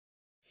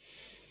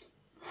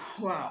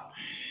Wow.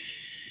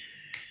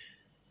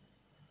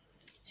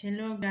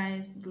 Hello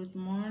guys, good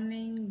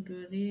morning,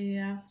 good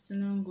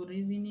afternoon, good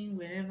evening,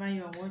 wherever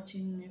you're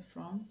watching me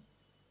from.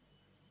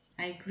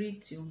 I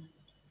greet you.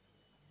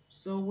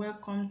 So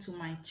welcome to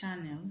my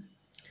channel.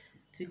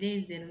 Today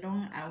is the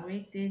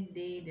long-awaited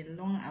day, the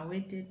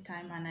long-awaited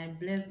time, and I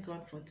bless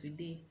God for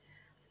today.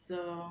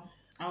 So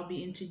I'll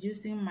be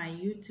introducing my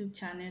YouTube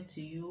channel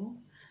to you.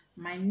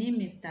 My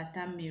name is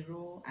Tata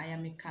Miro. I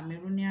am a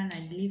Cameroonian. I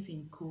live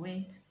in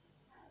Kuwait.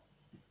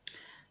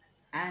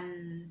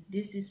 And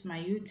this is my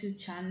YouTube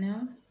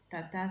channel,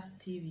 Tata's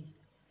TV.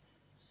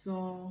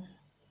 So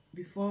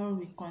before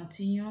we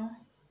continue,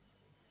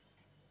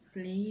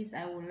 please,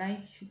 I would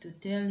like to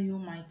tell you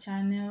my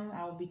channel.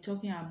 I will be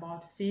talking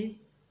about faith,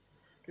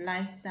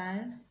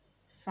 lifestyle,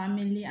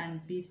 family,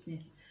 and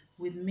business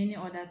with many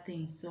other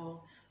things.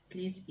 So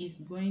please,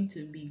 it's going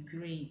to be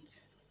great.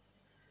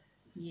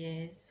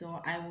 Yes, so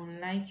I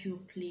would like you,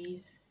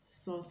 please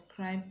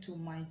subscribe to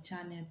my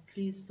channel.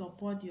 Please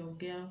support your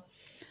girl.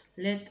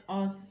 Let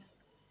us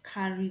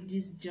carry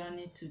this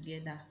journey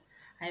together.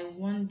 I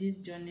want this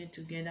journey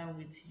together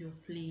with you,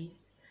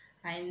 please.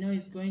 I know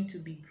it's going to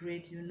be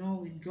great. You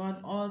know, with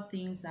God, all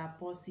things are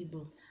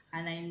possible.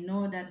 And I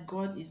know that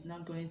God is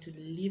not going to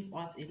leave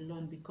us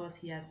alone because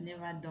He has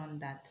never done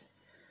that.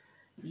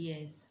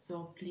 Yes,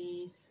 so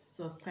please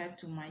subscribe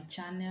to my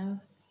channel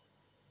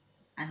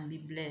and be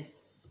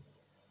blessed.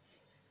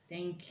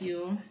 Thank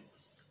you.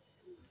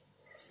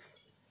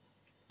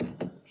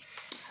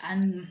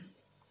 And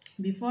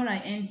before I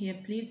end here,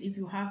 please, if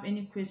you have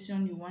any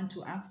question you want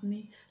to ask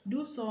me,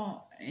 do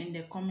so in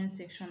the comment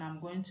section. I'm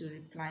going to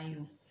reply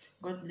you.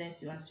 God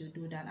bless you as you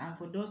do that. And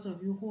for those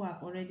of you who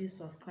have already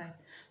subscribed,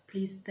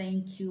 please,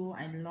 thank you.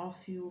 I love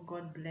you.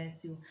 God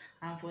bless you.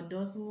 And for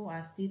those who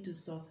are still to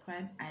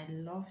subscribe, I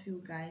love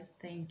you guys.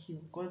 Thank you.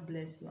 God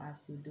bless you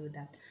as you do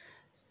that.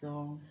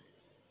 So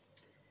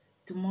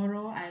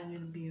tomorrow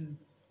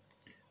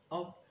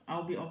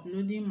I'll be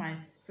uploading my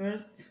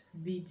first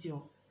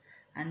video.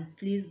 And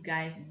please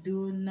guys,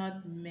 do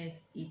not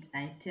miss it.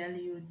 I tell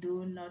you,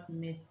 do not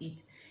miss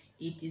it.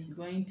 It is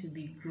going to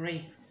be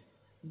great.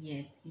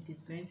 Yes, it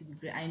is going to be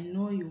great. I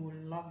know you will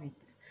love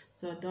it,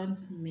 so don't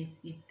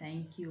miss it.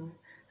 Thank you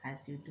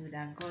as you do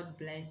that. God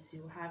bless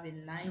you. Have a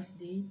nice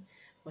day.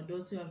 For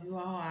those of you who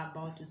are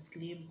about to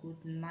sleep,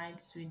 good night,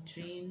 sweet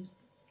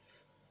dreams.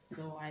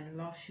 So I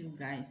love you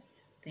guys.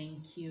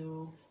 Thank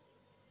you.